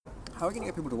How are we going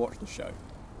to get people to watch the show?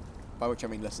 By which I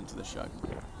mean listen to the show.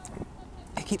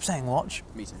 You keep saying watch.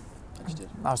 Meeting. I just did.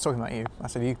 I was talking about you. I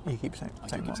said you keep saying I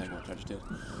do keep watch. saying watch. I just did.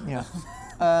 Yeah.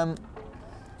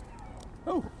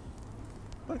 Oh.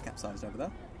 What a capsized over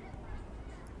there.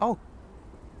 Oh.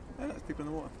 Yeah, there's people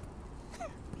in the water.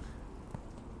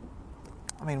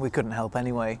 I mean, we couldn't help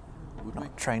anyway. Would Not we?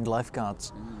 trained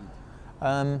lifeguards.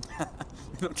 You're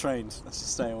not trained. Let's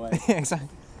just stay away. Yeah, exactly.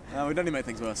 No, we'd only make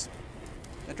things worse.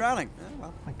 They're drowning. Oh,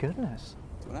 well, My goodness.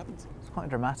 that's what happens. It's quite a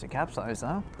dramatic capsize,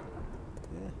 though.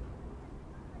 Yeah.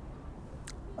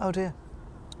 Oh dear.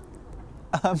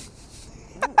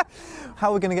 How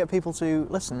are we going to get people to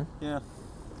listen? Yeah.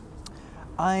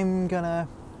 I'm going to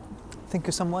think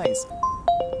of some ways.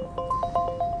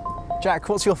 Jack,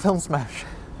 what's your film smash?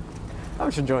 I'm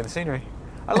just enjoying the scenery.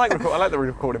 I like that we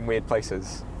record in weird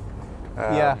places.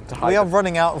 Yeah, to hide we are the-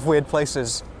 running out of weird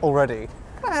places already.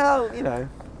 Well, you know,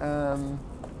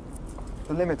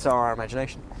 the limits are our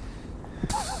imagination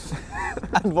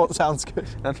And what sounds good.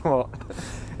 and what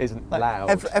isn't Like,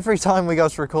 loud. Every time we go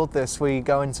to record this, we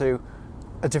go into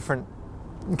a different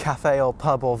cafe or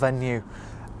pub or venue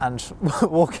and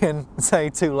walk in, say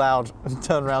too loud, and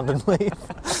turn around and leave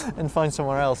and find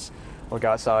somewhere else. Or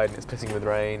go outside and it's pissing with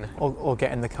rain. Or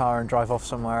get in the car and drive off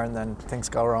somewhere and then things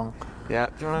go wrong. Yeah,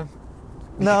 do you want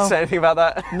to No. say anything about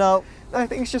that? No. No,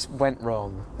 things just went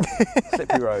wrong.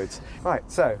 Slippery roads. Right,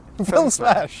 so Film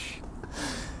smash!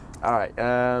 All right.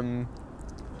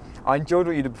 I enjoyed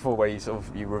what you did before, where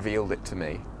you revealed it to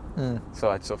me. So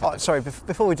I sort of. Oh, sorry,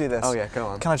 before we do this, Oh yeah, go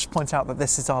on. can I just point out that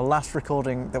this is our last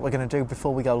recording that we're going to do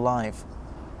before we go live.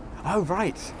 Oh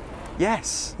right.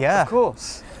 Yes. Yeah. Of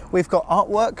course. We've got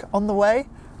artwork on the way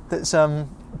that's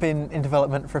been in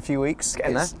development for a few weeks.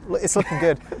 Getting It's looking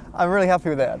good. I'm really happy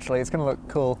with it, actually. It's going to look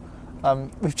cool.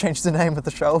 We've changed the name of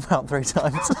the show about 3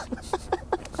 times.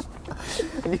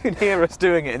 And you can hear us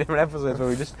doing it in different episodes where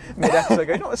we just mid-episode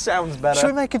go, you know what sounds better? Should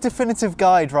we make a definitive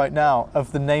guide right now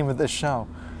of the name of this show?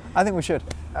 I think we should.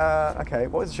 Okay,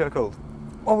 what is the show called?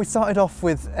 Well, we started off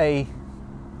with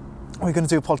we're going to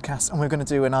do a podcast and we're going to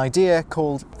do an idea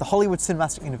called the Hollywood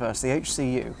Cinematic Universe, the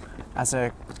HCU, as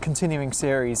a continuing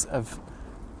series of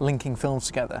linking films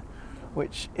together,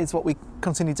 which is what we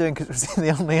continue doing because it was the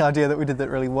only idea that we did that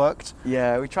really worked.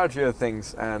 Yeah, we tried a few other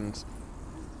things, and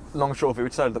long and short of it, we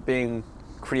decided that being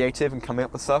creative and coming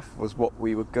up with stuff was what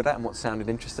we were good at and what sounded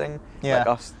interesting. Yeah. Like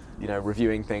us,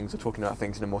 reviewing things or talking about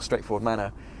things in a more straightforward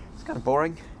manner. It's kind of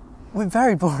boring. We're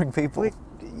very boring people.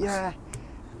 Yeah.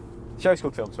 The show's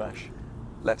called Film Smash.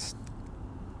 Let's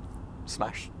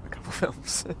smash a couple of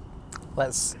films.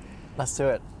 Let's do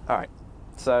it. All right.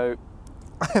 So,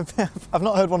 I've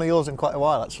not heard one of yours in quite a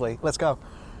while, actually. Let's go.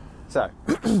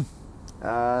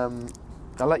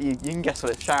 I'll let you. You can guess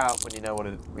what it. Shout out when you know what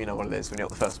it is. When you know what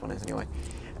the first one is, anyway.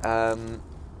 A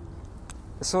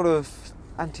sort of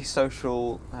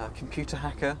antisocial computer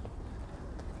hacker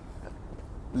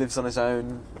lives on his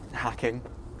own, hacking.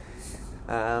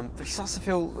 But he starts to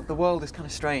feel that the world is kind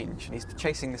of strange, and he's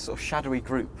chasing this sort of shadowy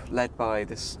group led by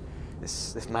this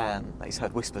man that he's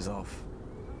heard whispers of.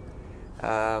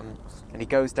 And he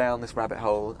goes down this rabbit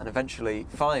hole and eventually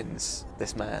finds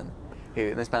this man,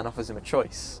 and this man offers him a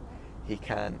choice. He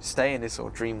can stay in his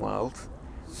sort of dream world,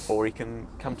 or he can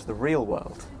come to the real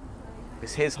world.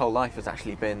 Because his whole life has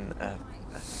actually been a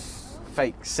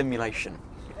fake simulation.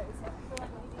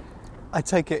 I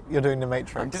take it you're doing the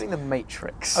Matrix. I'm doing the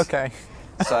Matrix. Okay.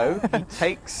 So he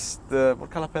takes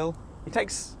what colour pill? He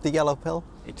takes The yellow pill.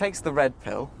 the red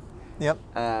pill. Yep.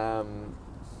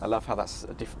 I love how that's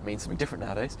means something different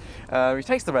nowadays. He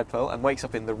takes the red pill and wakes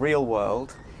up in the real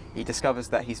world. He discovers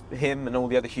that him and all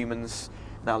the other humans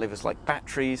now live as like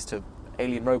batteries to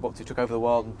alien robots who took over the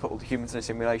world and put all the humans in a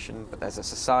simulation. But there's a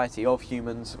society of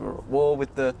humans who are at war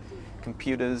with the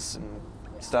computers and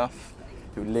stuff,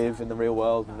 who live in the real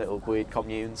world in little weird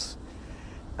communes.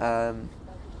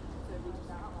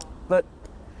 But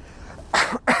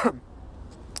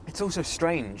it's also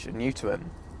strange and new to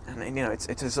him, and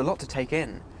it's a lot to take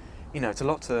in. It's a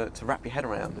lot to wrap your head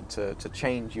around and to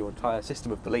change your entire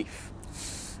system of belief.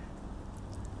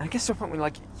 And I guess to a point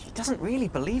where he doesn't really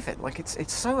believe it.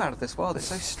 It's so out of this world. It's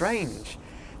so strange.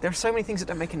 There are so many things that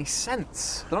don't make any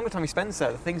sense. The longer time he spends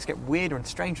there, the things get weirder and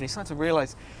stranger, and he starts to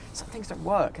realise some things don't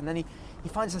work. And then he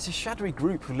finds there's this shadowy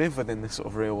group who live within this sort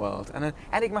of real world, and an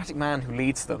enigmatic man who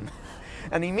leads them.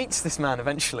 And he meets this man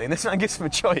eventually, and this man gives him a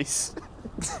choice.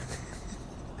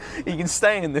 He can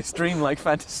stay in this dreamlike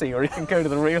fantasy, or he can go to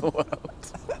the real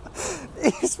world.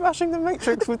 He's smashing the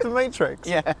Matrix with the Matrix.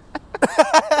 Yeah.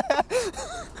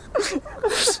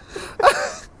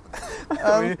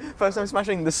 First time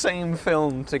smashing the same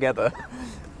film together.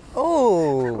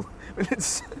 Oh.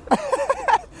 It's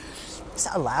Is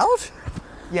that allowed?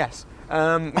 yes.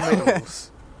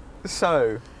 Minerals.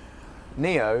 So,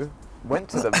 Neo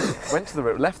left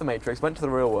the Matrix, went to the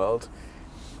real world,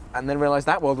 and then realised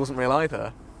that world wasn't real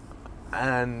either,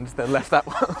 and then left that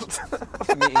world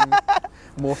after meeting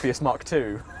Morpheus Mark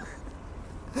II.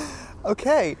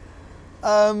 Okay.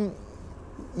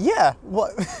 Yeah.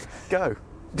 What? Go.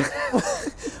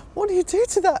 What do you do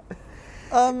to that?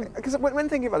 Because when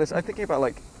thinking about this, I'm thinking about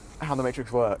like how the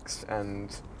Matrix works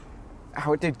and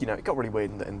how it did. It got really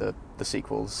weird in the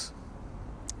sequels.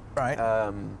 Right.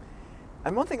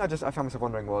 And one thing I found myself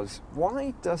wondering was,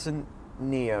 why doesn't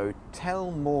Neo tell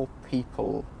more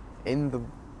people in the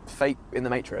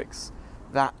Matrix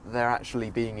that they're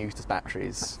actually being used as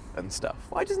batteries and stuff?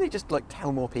 Why doesn't he just like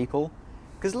tell more people?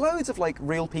 Because loads of like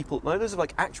real people, loads of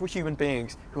like actual human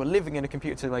beings who are living in a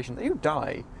computer simulation, they do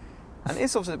die. And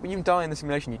it's also when you die in the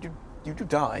simulation, you do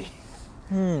die.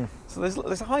 So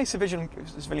there's a high civilian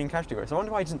casualty rate. So I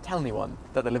wonder why he doesn't tell anyone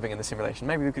that they're living in the simulation.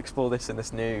 Maybe we could explore this in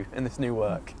this new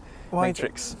work,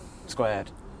 Matrix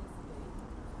Squared.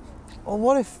 Or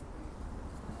what if?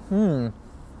 Well,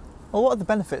 what are the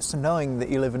benefits to knowing that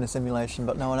you live in a simulation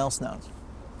but no one else knows?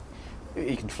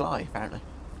 He can fly, apparently.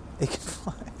 He can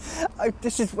fly.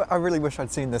 I really wish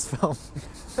I'd seen this film.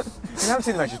 You haven't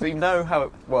seen the Matrix, but you know how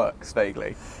it works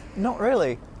vaguely. Not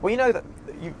really. Well, you know that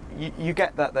you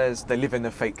get that they live in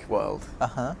a fake world,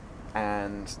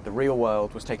 and the real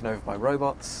world was taken over by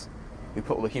robots who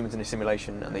put all the humans in a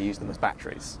simulation and they use them as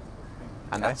batteries,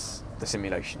 and that's the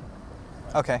simulation.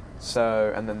 Okay.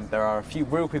 So, and then there are a few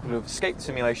real people who have escaped the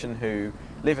simulation who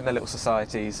live in their little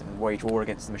societies and wage war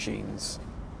against the machines.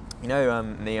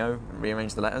 Neo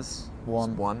rearranged the letters.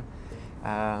 One.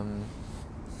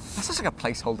 That's just like a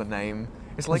placeholder name.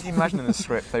 It's like you imagine in the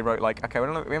script they wrote like, okay, we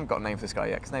haven't got a name for this guy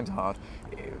yet because names are hard.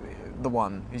 The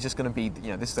one. He's just going to be,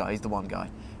 this guy. He's the one guy.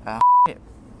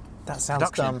 That sounds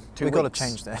Production, dumb. 2 We've got to weeks.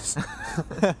 change this.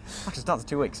 Actually, starts in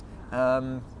 2 weeks.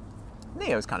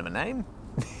 Neo's kind of a name.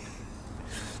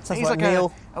 Sounds He's like like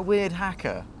Neil. a weird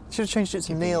hacker. Should have changed it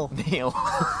to Neil. Neil.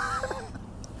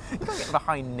 You can't get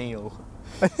behind Neil.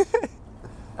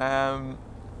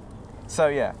 So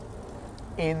yeah,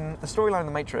 in the storyline of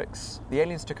The Matrix, the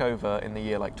aliens took over in the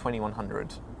year like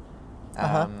 2100,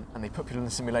 and they put people in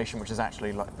the simulation, which is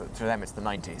actually like, to them it's the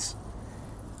 90s.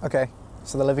 Okay,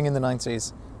 so they're living in the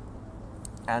 90s.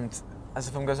 And as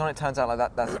the film goes on, it turns out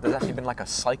like there's actually been like a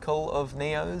cycle of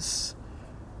Neos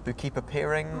who keep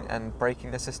appearing and breaking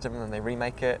the system, and then they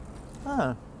remake it.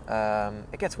 Oh.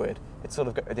 It gets weird. It sort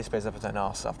of disappears up its own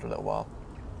arse after a little while.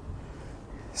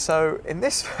 So in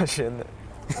this version,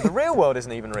 the real world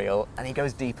isn't even real, and he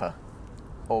goes deeper,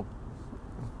 or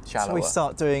shallower. So we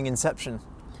start doing Inception.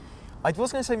 I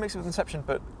was going to say mix it with Inception,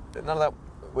 but none of that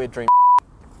weird dream.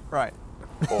 Right.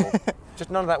 Or just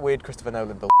none of that weird Christopher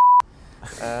Nolan bull.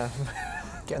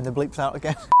 Getting the bleeps out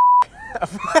again.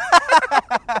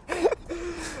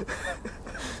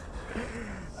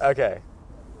 Okay.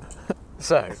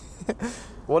 So,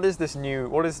 what is this new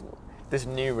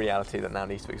reality that now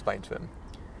needs to be explained to him?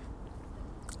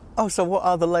 Oh, so what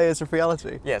are the layers of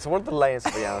reality? Yeah, so what are the layers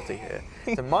of reality here?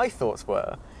 So my thoughts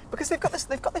were, because they've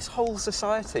got this whole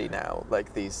society now,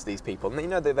 like these people, and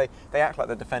they act like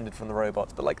they're defended from the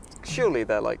robots, but like surely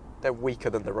they're weaker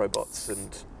than the robots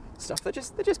and stuff. They're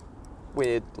just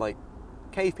weird like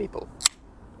cave people.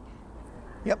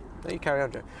 Yep. No, you carry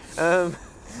on, Joe.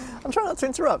 I'm trying not to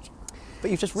interrupt, but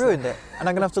you've just ruined it, and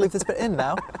I'm going to have to leave this bit in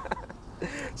now.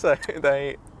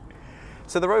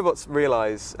 So the robots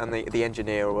realise, and the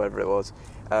engineer or whatever it was,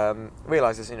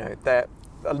 realises, that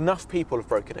enough people have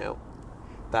broken out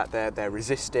that they're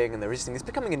resisting, and they're resisting. It's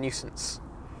becoming a nuisance.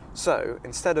 So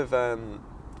instead of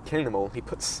killing them all, he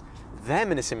puts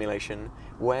them in a simulation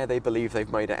where they believe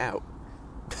they've made it out.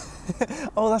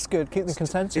 Oh, that's good. Keep them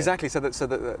contented. Exactly, so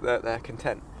that they're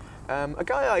content. A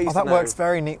guy I used that to know, works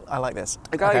very neat. I like this.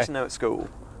 A guy I used to know at school,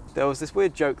 there was this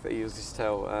weird joke that he used to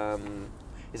tell.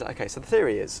 Is like, okay, so the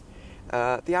theory is,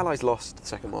 the Allies lost the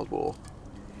Second World War,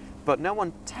 but no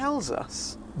one tells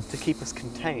us to keep us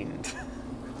contained.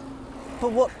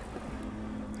 But what?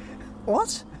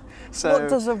 What? So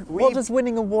what does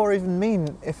winning a war even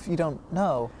mean if you don't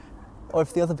know, or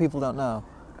if the other people don't know?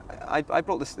 I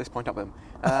brought this point up with him.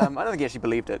 I don't think he actually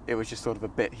believed it. It was just sort of a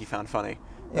bit he found funny.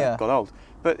 Yeah. Got old.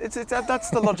 But that's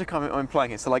the logic I'm employing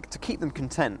here. So like, to keep them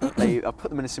content, I put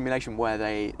them in a simulation where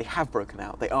they have broken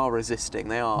out. They are resisting.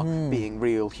 They are being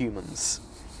real humans.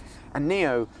 And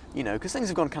Neo, because things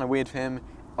have gone kind of weird for him.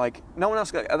 Like, no one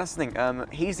else. That's the thing.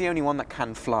 He's the only one that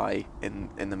can fly in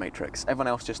the Matrix. Everyone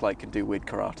else just like can do weird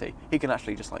karate. He can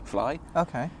actually just like fly.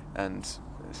 Okay. And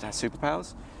has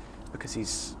superpowers. because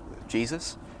he's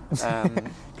Jesus.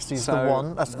 Because he's so the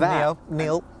one. That's that-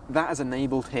 Neil. That has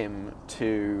enabled him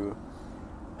to,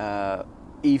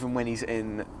 even when he's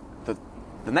in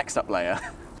the next up layer,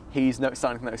 he's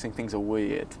starting to noticing things are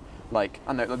weird. Like,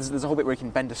 I don't know, there's a whole bit where he can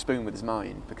bend a spoon with his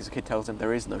mind because a kid tells him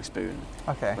there is no spoon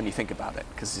Okay. when you think about it,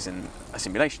 because he's in a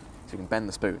simulation, so he can bend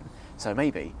the spoon. So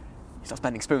maybe he starts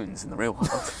bending spoons in the real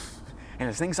world, and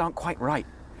his things aren't quite right.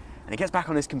 And he gets back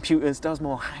on his computers, does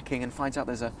more hacking, and finds out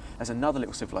there's another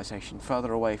little civilization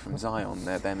further away from Zion,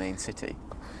 their main city.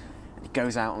 And he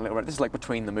goes out on a little. This is like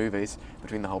between the movies,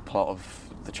 between the whole plot of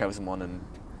The Chosen One and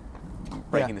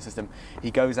breaking the system.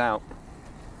 He goes out,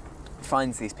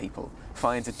 finds these people,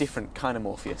 finds a different kind of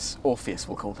Morpheus. Orpheus,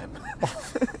 we'll call him.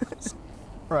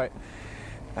 Right.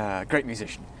 Great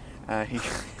musician. He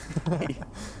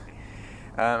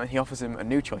offers him a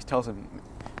new choice. Tells him,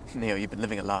 Neo, you've been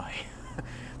living a lie.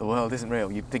 The world isn't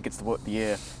real. You think it's the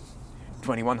year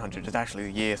 2100. It's actually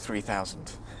the year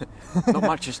 3000. Not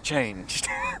much has changed.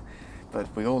 But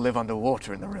we all live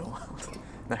underwater in the real world.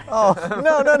 No. Oh,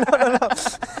 no.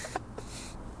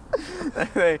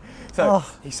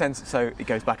 So he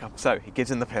goes back up. So he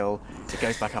gives him the pill. He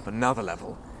goes back up another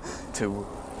level to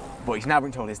what he's now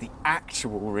being told is the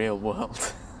actual real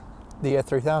world. The year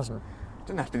 3000.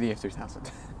 Doesn't have to be the year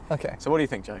 3000. Okay. So what do you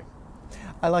think, Joe?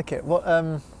 I like it. What?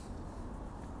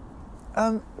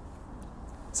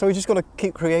 So we just got to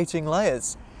keep creating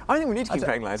layers. I don't think we need to keep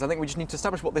creating layers. I think we just need to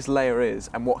establish what this layer is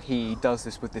and what he does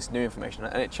with this new information.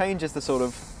 And it changes the sort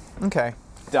of Okay.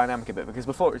 dynamic a bit, because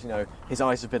before it was, his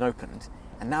eyes have been opened,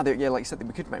 and now that, like you said, that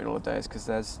we could make it all the days because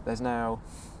there's now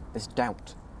this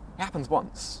doubt. It happens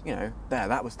once,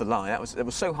 that was the lie. It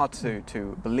was so hard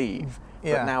to believe.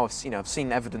 Yeah. But now I've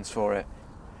seen evidence for it.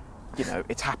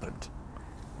 It's happened.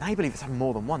 Now you believe it's happened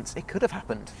more than once. It could have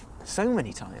happened so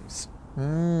many times.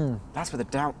 That's where the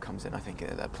doubt comes in. I think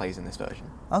that plays in this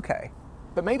version. Okay.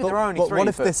 But maybe there are only three. What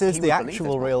if but this is he the would believe actual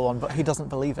this one. real one, but he doesn't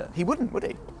believe it? He wouldn't, would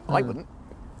he? I wouldn't.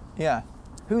 Yeah.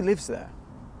 Who lives there?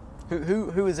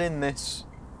 Who is in this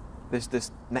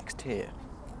next tier?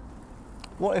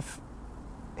 What if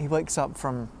he wakes up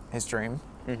from his dream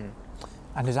Mm-hmm.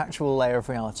 and his actual layer of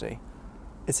reality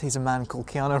is he's a man called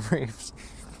Keanu Reeves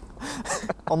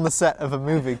on the set of a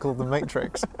movie called The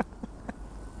Matrix,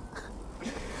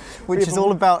 which is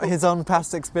all about his own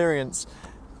past experience.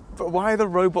 But why are the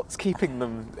robots keeping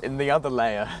them in the other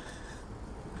layer?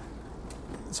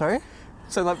 Sorry?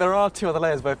 So there are two other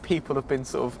layers where people have been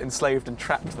sort of enslaved and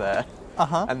trapped there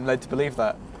and led to believe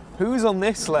that. Who's on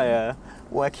this layer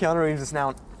where Keanu Reeves is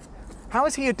now? How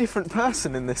is he a different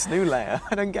person in this new layer?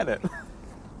 I don't get it.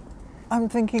 I'm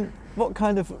thinking, what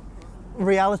kind of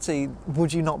reality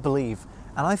would you not believe?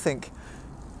 And I think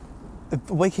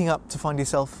waking up to find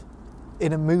yourself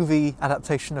in a movie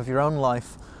adaptation of your own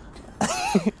life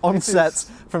on set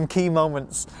from key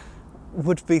moments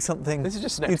would be something This is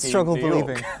just you'd struggle New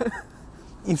believing. York.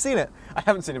 You've seen it? I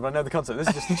haven't seen it, but I know the concept. This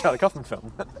is just a Charlie Kaufman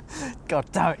film. God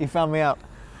damn it, you found me out.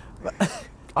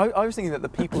 I was thinking that the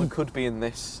people who could be in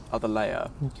this other layer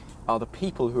are the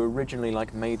people who originally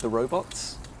made the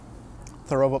robots.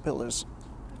 The robot builders.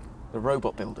 The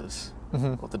robot builders,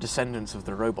 or the descendants of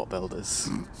the robot builders,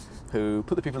 who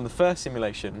put the people in the first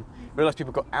simulation, realised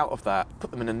people got out of that,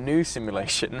 put them in a new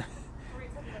simulation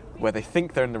where they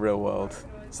think they're in the real world.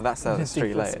 So that's how there's three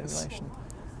Deeper layers. simulation.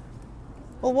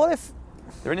 Well, what if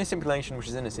They're in a simulation which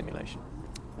is in a simulation.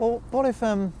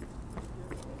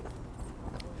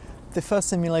 the first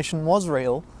simulation was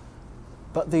real,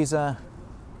 but these that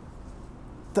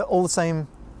all the same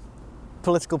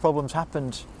political problems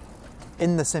happened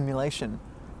in the simulation,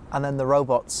 and then the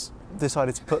robots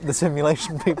decided to put the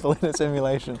simulation people in a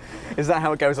simulation. Is that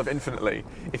how it goes up infinitely?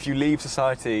 If you leave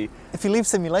society, If you leave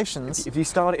simulations, if you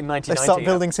start it in they 1990 start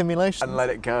building simulations. and let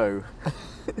it go,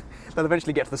 they'll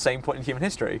eventually get to the same point in human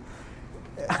history.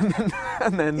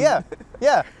 And then Yeah.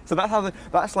 So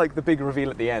that's like the big reveal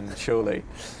at the end, surely.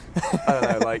 I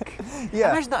don't know,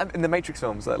 Yeah. Imagine that in the Matrix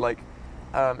films, that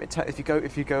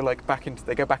if you go back into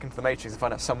the Matrix and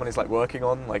find out someone is working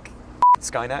on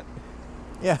Skynet.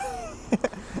 Yeah.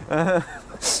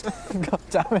 God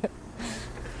damn it.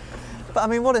 But I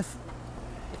mean, what if?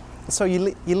 So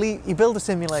you build a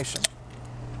simulation.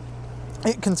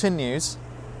 It continues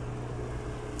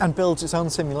and builds its own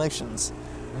simulations,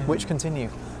 which continue.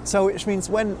 So which means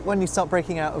when you start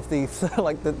breaking out of the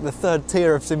third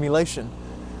tier of simulation,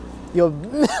 you're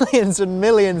millions and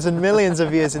millions and millions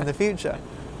of years in the future,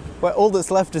 where all that's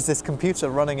left is this computer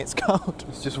running its code.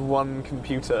 It's just one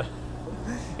computer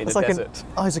in It's a like desert.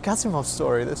 an Isaac Asimov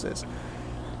story. This is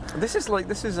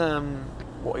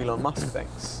What Elon Musk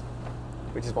thinks,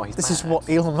 which is why he's this mad. is what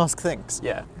Elon Musk thinks.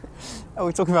 Yeah. Are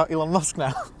we talking about Elon Musk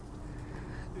now?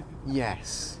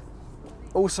 Yes.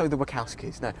 Also the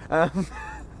Wachowskis. No.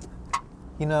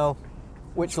 You know,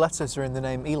 which letters are in the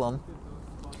name Elon?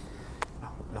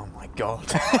 Oh my God.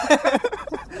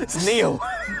 It's Neil.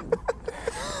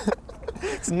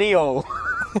 It's Neil.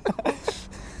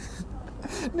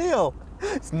 Neil.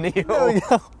 It's Neil. There we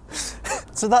go.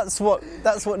 So that's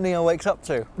what Neo wakes up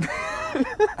to.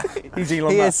 He's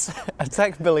Elon He Musk. is a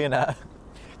tech billionaire.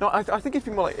 No, I think it'd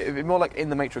be more like in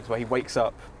the Matrix where he wakes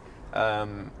up,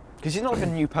 because he's not like a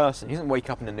new person. He doesn't wake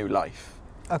up in a new life.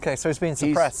 Okay, so he's being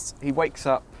suppressed. He wakes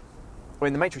up, well,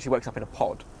 in the Matrix he wakes up in a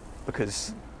pod,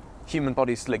 because human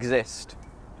bodies still exist,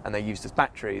 and they're used as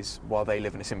batteries while they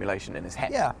live in a simulation in his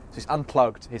head. Yeah. So he's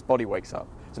unplugged, his body wakes up.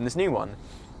 So in this new one,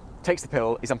 takes the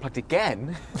pill, he's unplugged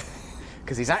again,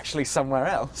 because he's actually somewhere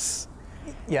else.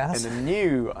 Yes. In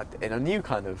a new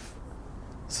kind of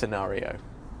scenario.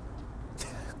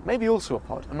 Maybe also a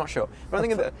pod. I'm not sure. But I'm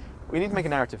thinking that we need to make a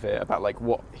narrative here about like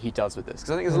what he does with this,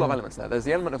 because I think there's a lot of elements there. There's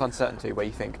the element of uncertainty where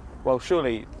you think, well,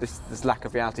 surely this lack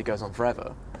of reality goes on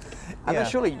forever, and Yeah.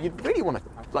 then surely you'd really want to,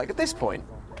 like at this point,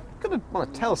 you're gonna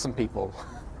want to tell some people,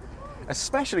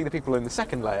 especially the people in the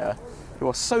second layer, who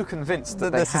are so convinced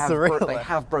that This is the real they layer.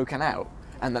 have broken out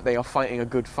and that they are fighting a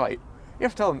good fight. You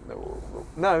have to tell them,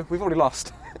 no, we've already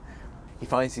lost. He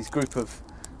finds this group of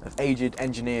aged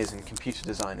engineers and computer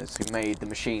designers who made the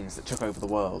machines that took over the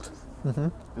world, Mm-hmm.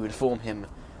 who inform him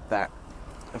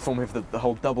of the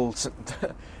whole double,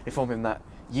 inform him that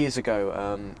years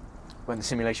ago, when the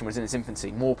simulation was in its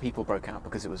infancy, more people broke out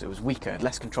because it was weaker, had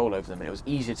less control over them, and it was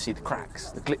easier to see the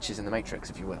cracks, the glitches in the Matrix,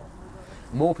 if you will.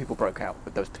 More people broke out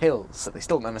with those pills that they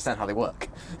still don't understand how they work.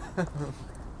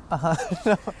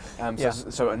 Yeah.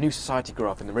 So a new society grew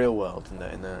up in the real world,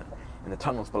 in the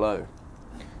tunnels below.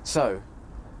 So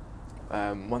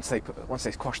once they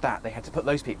squashed that, they had to put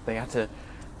those people. They had to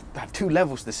have two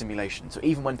levels to the simulation. So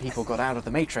even when people got out of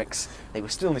the Matrix, they were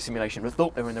still in the simulation, but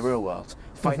thought they were in the real world,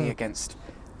 fighting against.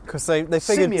 Because they figured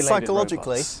simulated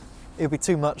psychologically robots. it would be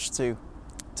too much to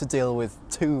deal with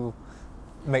two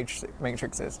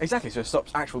matrixes. Exactly. So it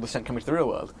stops actual descent coming to the real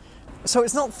world. So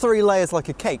it's not 3 layers like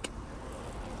a cake.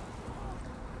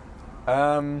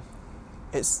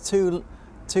 It's two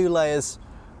layers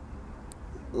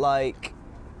like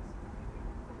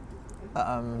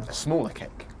A smaller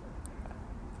cake.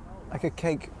 like a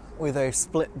cake with a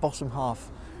split bottom half.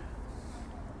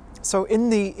 So in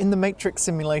the Matrix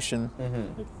simulation,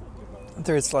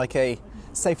 there is like a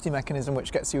safety mechanism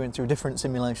which gets you into a different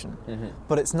simulation,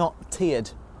 but it's not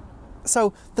tiered.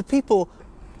 So the people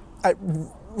at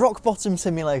rock bottom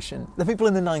simulation, the people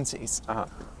in the 90s,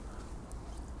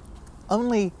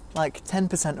 only like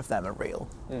 10% of them are real,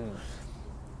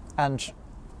 and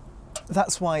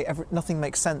that's why nothing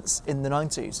makes sense in the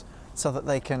 90s, so that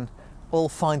they can all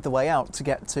find the way out to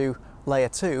get to layer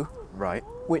 2, Right.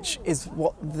 which is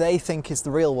what they think is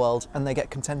the real world, and they get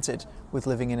contented with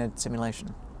living in a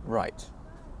simulation. Right.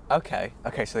 Okay.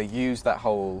 So they use that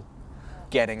whole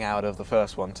getting out of the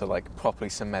first one to like properly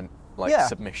cement Yeah.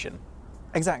 submission.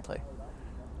 Exactly.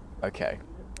 Okay.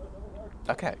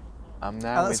 I'm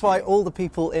now. And that's why all the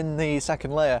people in the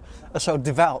second layer are so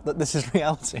devout that this is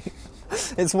reality.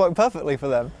 It's worked perfectly for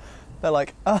them. They're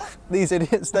like, these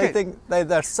idiots, they Okay. think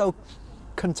they're so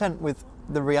content with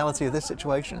the reality of this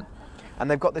situation. And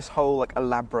they've got this whole like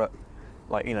elaborate,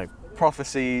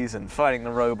 prophecies and fighting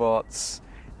the robots.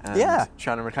 And Yeah.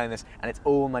 trying to reclaim this, and it's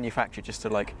all manufactured just to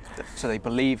like, so they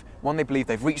believe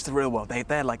they've reached the real world.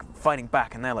 They're like fighting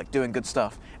back, and they're like doing good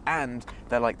stuff, and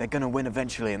they're gonna win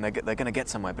eventually, and they're gonna get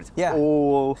somewhere. But it's Yeah.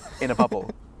 all in a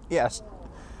bubble. Yes.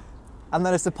 And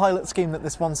then it's the pilot scheme that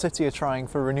this one city are trying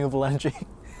for renewable energy.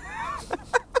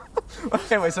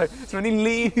 Okay, wait. So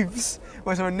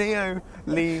when Neo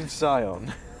leaves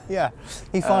Zion, Yeah.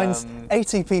 He finds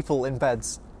 80 people in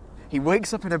beds. he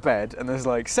wakes up in a bed, and there's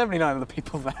like 79 other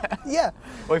people there. Yeah.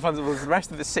 Well, he finds the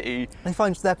rest of the city. He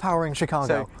finds they're powering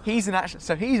Chicago.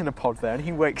 So he's in a pod there, and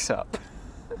he wakes up.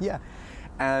 Yeah.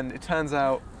 And it turns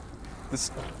out,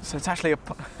 so it's actually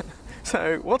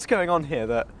so what's going on here?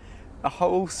 That a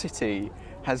whole city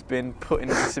has been put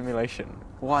into the simulation.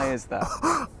 Why is that?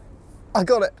 I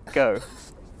got it. Go.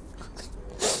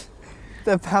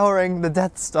 They're powering the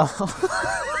Death Star.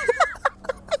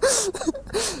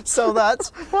 So that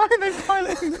Why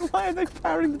are they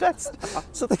powering the Death Star?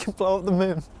 so they can blow up the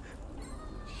moon.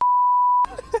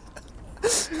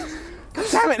 God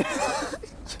damn it!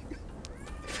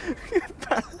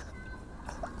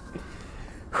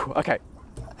 Okay.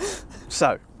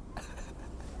 So.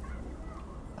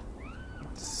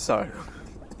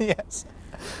 Yes.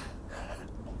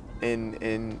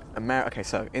 In America. Okay.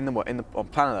 So on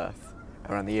planet Earth,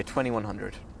 around the year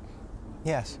 2100,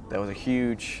 Yes. there was a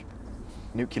huge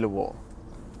nuclear war,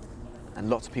 and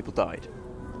lots of people died.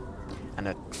 And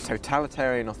a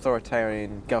totalitarian,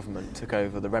 authoritarian government took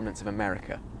over the remnants of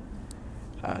America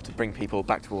to bring people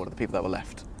back to order, the people that were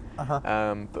left.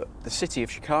 But the city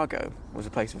of Chicago was a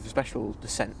place of special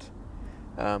dissent.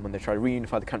 When they tried to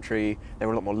reunify the country, they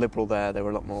were a lot more liberal there, they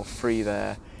were a lot more free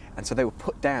there, and so they were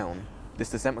put down, this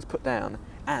dissent was put down,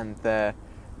 and their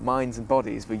minds and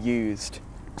bodies were used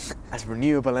as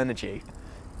renewable energy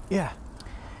Yeah.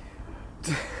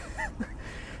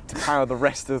 to power the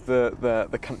rest of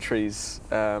the country's,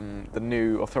 the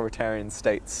new authoritarian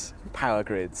states' power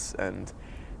grids and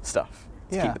stuff,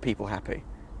 to Yeah. keep the people happy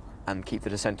and keep the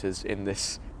dissenters in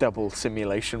this double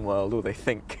simulation world where they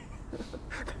think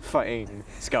fighting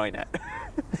Skynet.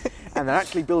 And they're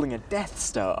actually building a Death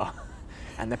Star,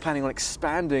 and they're planning on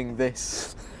expanding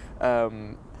this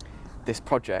this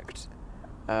project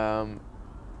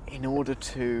in order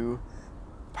to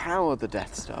power the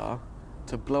Death Star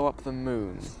to blow up the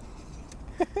moon.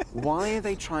 Why are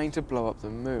they trying to blow up the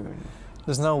moon?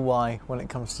 There's no why when it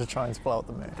comes to trying to blow up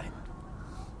the moon.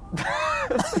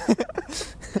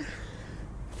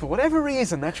 For whatever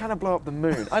reason, they're trying to blow up the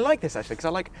moon. I like this actually,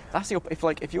 because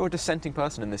if you're a dissenting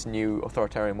person in this new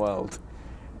authoritarian world,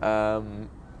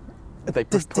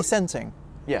 Dissenting?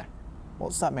 yeah. What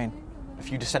does that mean?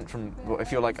 If you dissent from,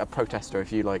 if you're like a protester,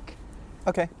 if you like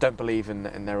Okay. don't believe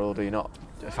in their order, you're not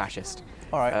a fascist.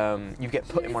 All right. You get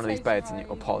put in one of these beds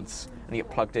or pods, and you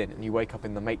get plugged in, and you wake up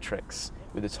in the Matrix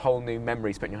with this whole new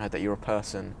memory put in your head that you're a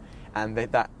person, and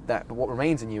that what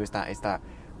remains in you is that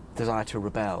desire to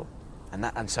rebel,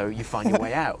 and so you find your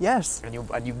way out. Yes. And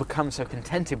you become so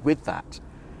contented with that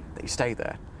you stay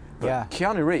there. But Yeah.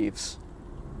 Keanu Reeves.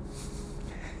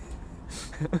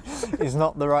 He's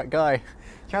not the right guy.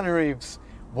 Keanu Reeves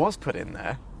was put in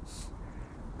there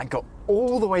and got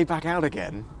all the way back out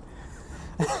again.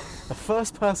 The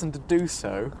first person to do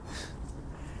so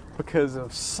because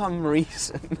of some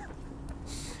reason.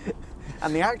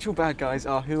 And the actual bad guys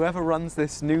are whoever runs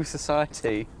this new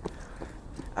society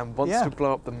and wants Yeah. to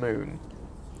blow up the moon.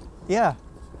 Yeah.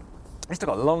 It's took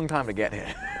a long time to get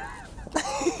here.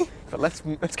 But let's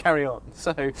carry on.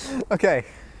 So, Okay.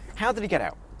 how did he get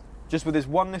out? Just with his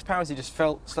oneness powers, he just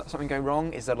felt something going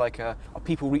wrong? Is there like are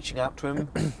people reaching out to him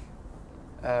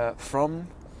from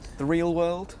the real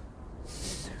world?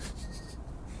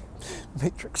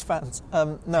 Matrix fans.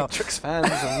 No. Matrix fans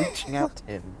are reaching out to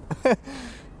him.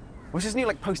 Which is new,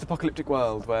 like post-apocalyptic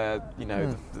world where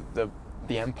the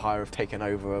Empire have taken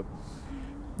over,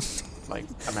 like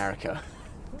America.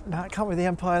 No, it can't be the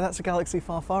Empire. That's a galaxy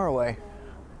far, far away.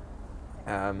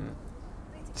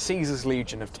 Caesar's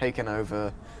Legion have taken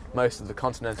over most of the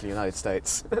continental United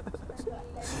States.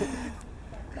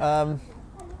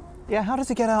 Yeah, how does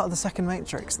he get out of the second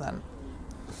Matrix then?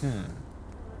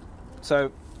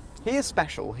 So, he is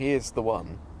special. He is the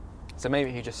one. So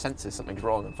maybe he just senses something's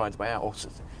wrong and finds a way out. Or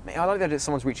I like that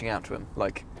someone's reaching out to him.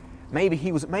 Like, maybe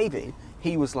he was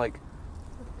like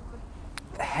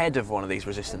the head of one of these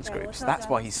resistance groups. That's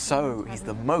why he's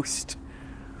the most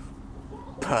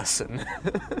person.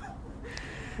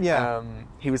 Yeah.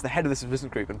 He was the head of this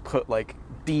resistance group and put like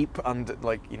deep under,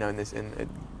 like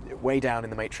way down in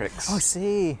the Matrix. Oh, I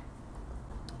see.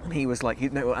 And he was like,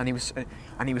 and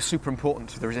he was super important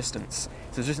to the resistance.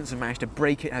 So the resistance had managed to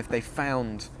break it. They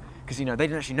found, because they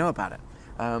didn't actually know about it.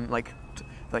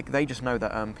 Like they just know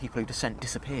that people who dissent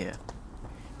disappear,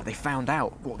 but they found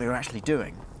out what they were actually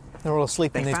doing. They're all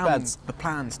asleep in They these found beds. the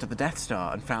plans to the Death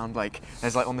Star and found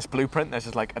there's on this blueprint there's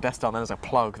just like a Death Star and then there's a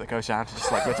plug that goes down to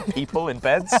just like little people in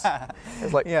beds.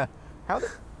 It's like, Yeah. how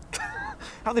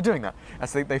are they doing that? And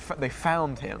so they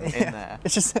found him in there.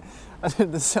 It's just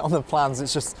on the plans.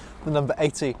 It's just the number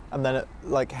 80, and then it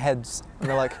like heads, and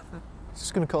they're like, "It's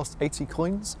just going to cost 80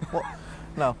 coins." What?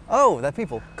 No. Oh, they're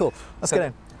people. Cool. Let's get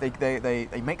in.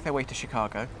 They make their way to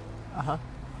Chicago. Uh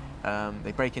huh.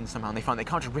 They break in somehow and they find they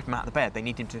can't just rip him out of the bed. They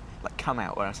need him to like come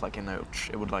out, or else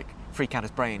it would like freak out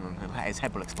his brain and his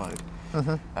head will explode.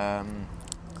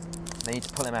 They need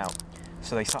to pull him out,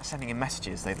 so they start sending him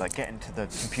messages. They like get into the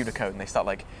computer code and they start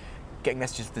like getting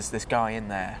messages. There's this guy in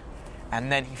there,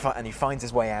 and then he finds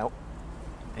his way out,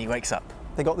 and he wakes up.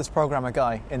 They got this programmer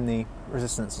guy in the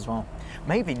Resistance as well.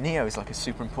 Maybe Neo is like a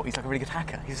super important. He's like a really good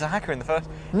hacker. He's a hacker in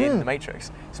the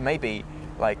Matrix. So maybe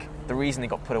like the reason he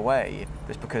got put away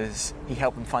was because he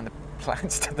helped them find the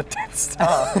plans to the Death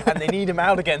Star, and they need him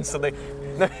out again. So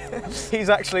he's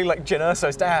actually like Jyn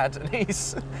Erso's dad, and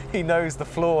he knows the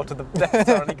floor to the Death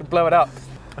Star, and he can blow it up.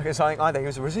 Okay, so I think either he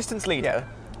was a Resistance leader,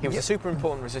 he was a super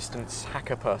important Resistance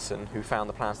hacker person who found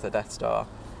the plans to the Death Star,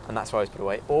 and that's why he was put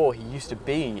away, or he used to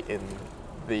be in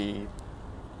the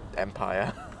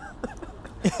Empire.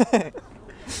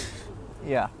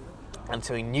 Yeah. And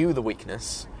so he knew the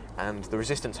weakness, and the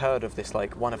Resistance heard of this,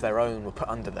 like, one of their own were put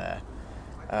under there.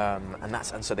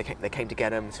 And so they came to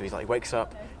get him. So he wakes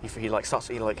up.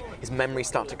 His memories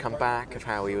start to come back of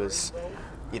how he was,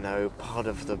 part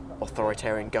of the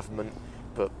authoritarian government.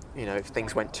 But if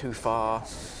things went too far,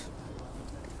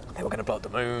 they were going to blow up the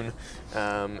moon.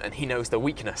 And he knows the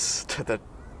weakness to the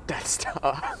Death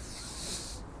Star.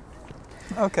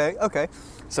 Okay.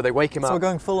 So they wake him up. So we're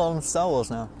going full on Star Wars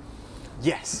now.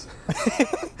 Yes.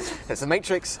 It's The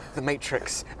Matrix,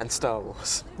 and Star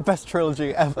Wars. The best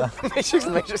trilogy ever. The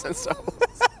Matrix, and Star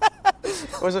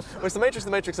Wars. Or it's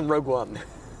The Matrix, and Rogue One.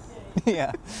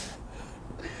 Yeah.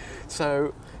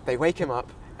 So they wake him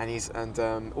up, and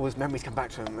all his memories come back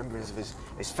to him. Memories of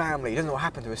his family. He doesn't know what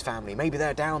happened to his family. Maybe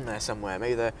they're down there somewhere.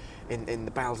 Maybe they're in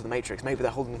the bowels of the Matrix. Maybe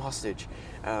they're holding him hostage.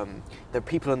 There are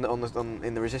people in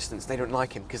the Resistance. They don't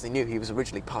like him because they knew he was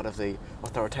originally part of the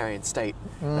authoritarian state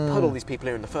and put all these people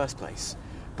here in the first place.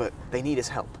 But they need his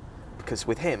help because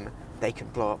with him they can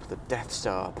blow up the Death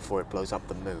Star before it blows up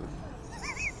the moon.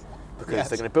 Because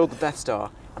they're going to build the Death Star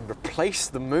and replace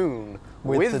the moon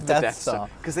with the Death Star.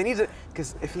 Because they need it.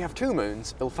 Because if you have two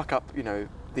moons, it'll fuck up,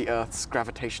 the Earth's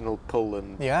gravitational pull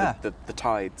and the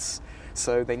tides.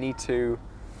 So they need to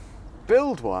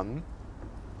build one,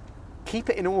 keep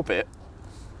it in orbit,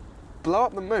 blow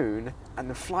up the moon, and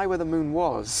then fly where the moon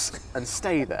was and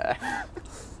stay there.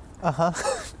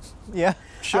 Yeah,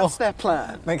 sure. That's their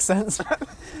plan. Makes sense.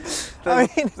 Surely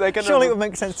it would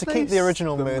make sense to keep the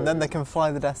original moon, then they can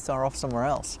fly the Death Star off somewhere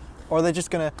else. Or are they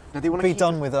just going to be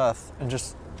done with Earth and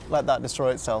just let that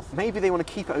destroy itself? Maybe they want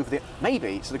to keep it over the...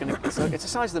 Maybe, so they're going to... So it's the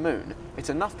size of the moon. It's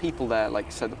enough people there,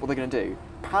 so what they're going to do,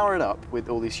 power it up with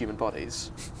all these human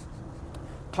bodies,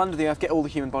 plunder the Earth, get all the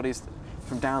human bodies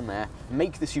from down there,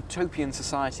 make this utopian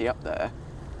society up there,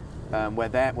 where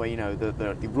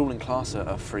the ruling class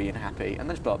are free and happy, and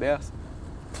then just blow up the Earth.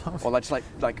 Or just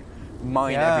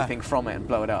mine everything from it and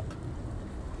blow it up.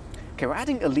 Okay, we're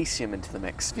adding Elysium into the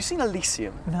mix. Have you seen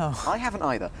Elysium? No. I haven't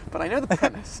either, but I know the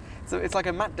premise. So it's like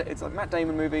a Matt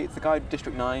Damon movie. It's the guy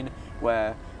District 9,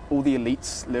 where all the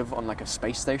elites live on a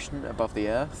space station above the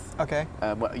Earth. Okay.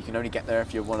 Where you can only get there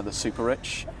if you're one of the super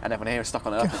rich, and everyone here is stuck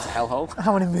on Earth. It's a hellhole.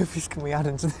 How many movies can we add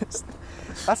into this?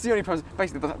 That's the only process.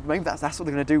 Basically, maybe that's what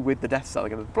they're going to do with the Death Star. They're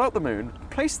going to blow up the moon,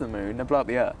 replace the moon, and blow up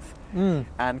the Earth.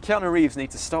 And Keanu Reeves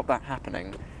needs to stop that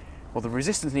happening. Well, the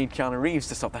Resistance need Keanu Reeves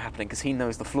to stop that happening because he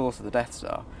knows the flaws of the Death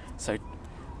Star.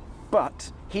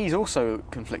 But he's also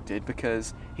conflicted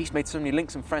because he's made so many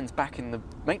links and friends back in the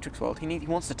Matrix world. He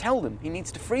wants to tell them. He needs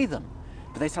to free them.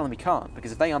 But they tell him he can't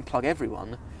because if they unplug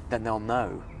everyone, then they'll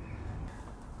know.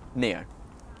 Neo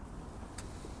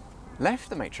left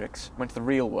the Matrix, went to the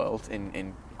real world,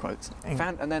 in quotes,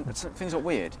 and then things got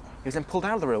weird. He was then pulled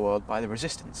out of the real world by the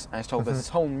Resistance and is told there's this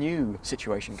whole new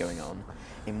situation going on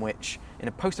in which, in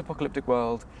a post-apocalyptic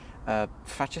world, a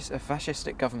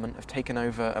fascistic government have taken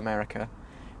over America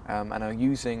and are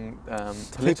using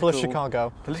people of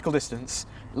Chicago. Political distance,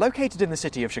 located in the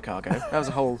city of Chicago. That was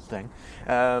a whole thing.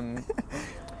 And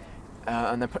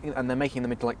they're making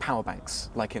them into power banks,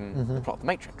 like in the plot of The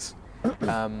Matrix.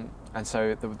 And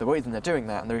so the reason they're doing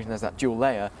that, and the reason there's that dual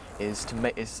layer, is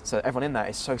so everyone in that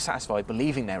is so satisfied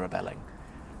believing they're rebelling.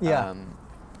 Yeah.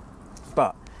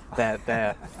 But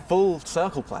their full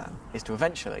circle plan is to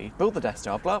eventually build the Death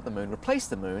Star, blow up the moon, replace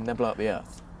the moon, then blow up the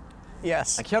Earth.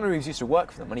 Yes. And Keanu Reeves used to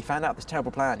work for them. When he found out this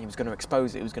terrible plan, he was going to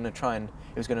expose it. He was going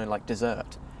to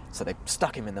desert. So they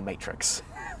stuck him in the Matrix.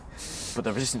 But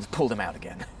the Resistance pulled him out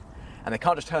again. And they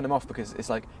can't just turn him off because it's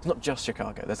not just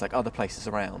Chicago. There's other places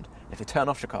around. If they turn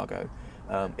off Chicago,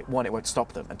 one, it won't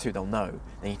stop them, and two, they'll know.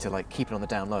 They need to keep it on the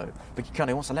down low. But he kind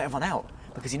of wants to let everyone out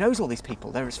because he knows all these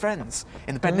people. They're his friends.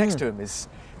 In the bed next to him is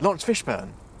Lawrence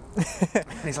Fishburne. And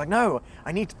he's like, no,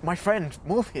 I need my friend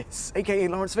Morpheus, aka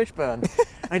Lawrence Fishburne.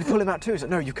 I need to pull him out too. He's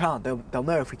like, no, you can't. They'll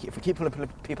know if we keep pulling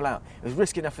people out. It was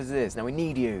risky enough as it is. Now we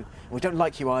need you. We don't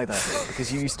like you either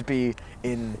because you used to be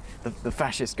in the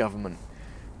fascist government.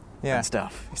 Yeah. And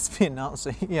stuff. Used to be a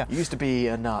Nazi. Yeah. You used to be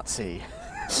a Nazi.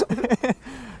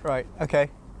 Right.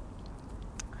 Okay.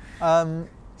 So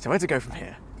where to go from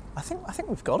here? I think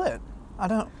we've got it. I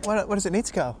don't. Where does it need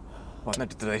to go? Well, no,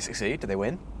 do they succeed? Do they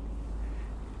win?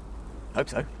 Hope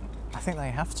so. I think they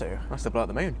have to. Must have blown up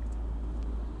the moon.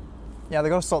 Yeah, they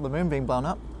got to stop the moon being blown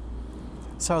up.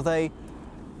 So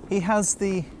he has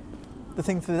the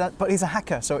thing for that, but he's a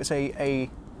hacker, so it's a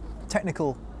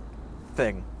technical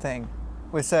thing.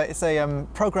 It's a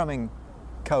programming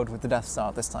code with the Death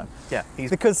Star this time. Yeah,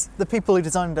 because the people who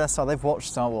designed the Death Star, they've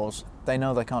watched Star Wars. They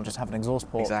know they can't just have an exhaust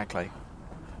port. Exactly.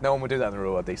 No one would do that in the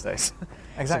real world these days.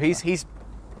 Exactly. So he's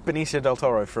Benicio del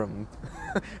Toro from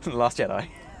The Last Jedi.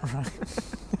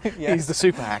 Yeah. He's the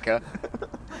super hacker.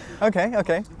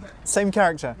 Okay. Same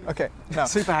character. Okay. No.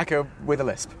 Super hacker with a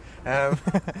lisp. Or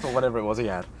whatever it was he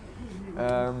had.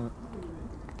 And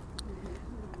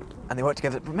they work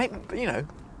together. But you know,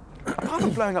 apart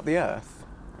from blowing up the Earth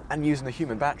and using the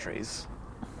human batteries,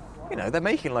 you know, they're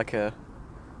making like a...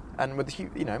 And with the,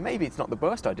 you know, maybe it's not the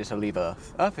worst idea to leave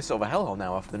Earth. Earth is sort of a hellhole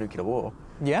now after the nuclear war.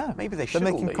 Yeah. Maybe they should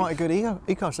They're making leave. quite a good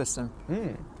ecosystem.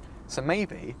 So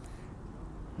maybe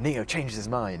Neo changes his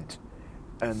mind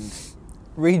and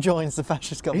Rejoins the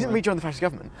fascist he government. doesn't rejoin the fascist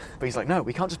government, but he's like, no,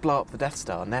 we can't just blow up the Death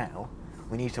Star now.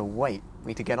 We need to wait. We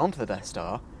need to get onto the Death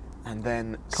Star and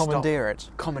then Commandeer it.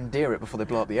 Commandeer it before they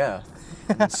blow up the Earth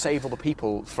and save all the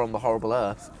people from the horrible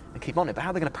Earth and keep on it. But how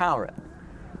are they going to power it?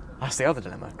 That's the other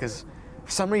dilemma, because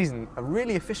for some reason, a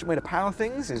really efficient way to power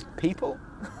things is people.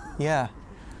 Yeah.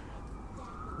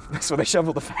 That's where they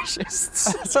shovel the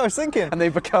fascists. That's what I was thinking. And they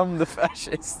become the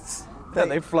fascists. And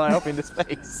they fly up into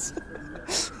space.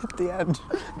 At the end.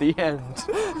 The end.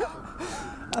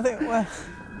 I think, well,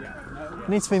 it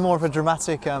needs to be more of a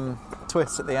dramatic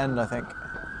twist at the end, I think.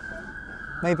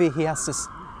 Maybe he has to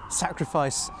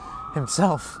sacrifice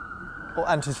himself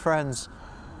and his friends.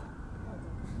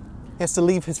 He has to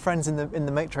leave his friends in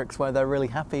the Matrix where they're really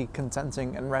happy,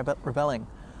 contenting and rebelling.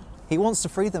 He wants to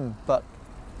free them, but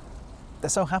they're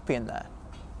so happy in there.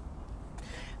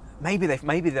 Maybe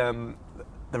the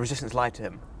Resistance lied to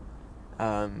him.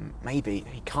 Maybe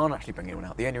he can't actually bring anyone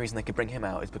out. The only reason they could bring him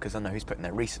out is because I don't know who's put in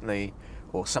there recently,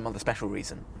 or some other special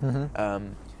reason.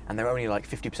 And they're only like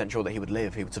 50% sure that he would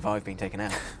live, he would survive being taken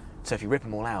out. So if you rip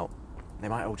them all out, they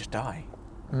might all just die.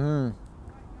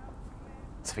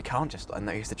 So we can't just, and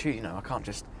they used to choose, you know, I can't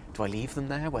just, do I leave them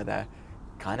there where they're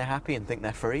kind of happy and think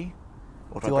they're free?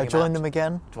 Or Do I join them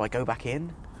again? Do I go back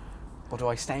in? Or do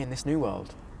I stay in this new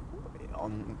world?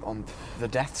 On the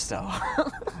Death Star?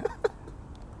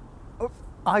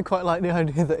 I quite like the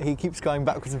idea that he keeps going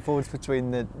backwards and forwards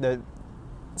between the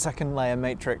second layer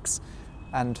Matrix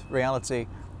and reality,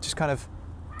 just kind of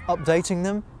updating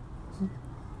them.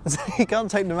 He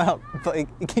can't take them out, but he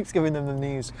keeps giving them the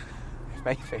news.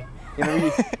 Maybe. You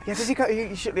know, does he go,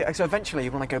 you should, so eventually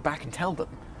you want to go back and tell them.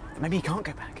 But maybe he can't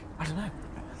go back. I don't know.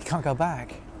 He can't go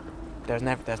back. There's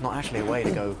not actually a way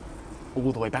to go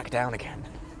all the way back down again.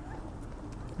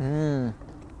 I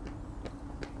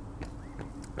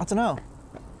don't know.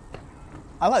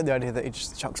 I like the idea that he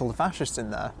just chucks all the fascists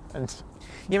in there and...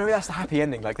 Yeah, maybe that's the happy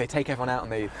ending. Like they take everyone out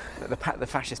and the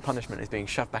fascist punishment is being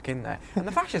shoved back in there, and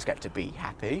the fascists get to be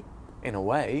happy, in a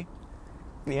way.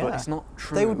 Yeah. But it's not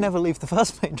true. They would never leave the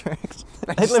first Matrix.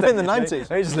 They'd live in the 90s.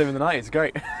 They just live in the 90s.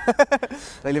 Great.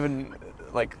 They live in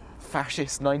like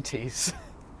fascist 90s.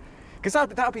 Because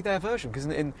that would be their version. Because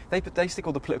they stick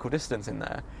all the political dissidents in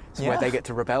there, so where Yeah. they get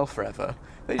to rebel forever.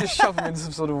 They just shove them into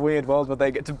some sort of weird world where they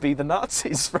get to be the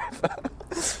Nazis forever.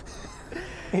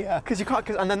 Yeah. Because you can't,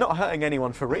 and they're not hurting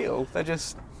anyone for real. They're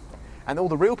just, and all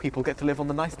the real people get to live on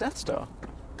the nice Death Star.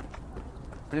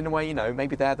 But in a way, you know,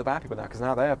 maybe they're the bad people now, because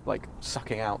now they're like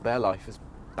sucking out their life as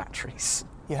batteries.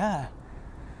 Yeah.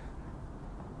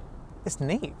 It's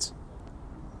neat.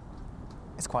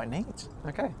 It's quite neat.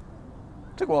 Okay.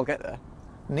 Took a while to get there.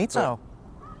 Neato.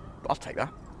 I'll take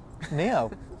that.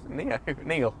 Neo.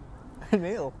 Neil.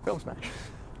 Neil. Film smash.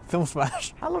 Film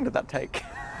smash. How long did that take?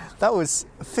 That was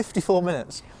 54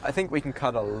 minutes. I think we can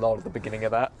cut a lot of the beginning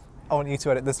of that. I want you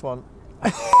to edit this one.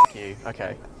 Fuck you.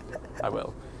 Okay. I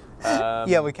will.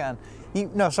 Yeah, we can.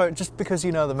 Sorry, just because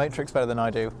you know the Matrix better than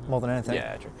I do, more than anything.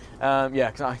 Yeah, true.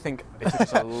 Yeah, because I think it took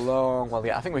us a long while to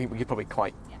get. I think we could probably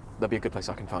there'll be a good place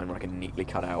I can find where I can neatly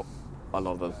cut out a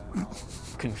lot of the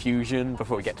confusion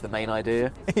before we get to the main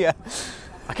idea. Yeah.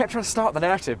 I kept trying to start the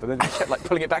narrative, but then I kept like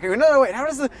pulling it back and going, no, wait, how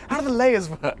do the layers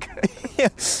work? Yeah.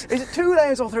 Is it 2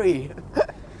 layers or 3?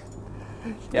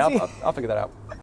 Yeah, I'll figure that out.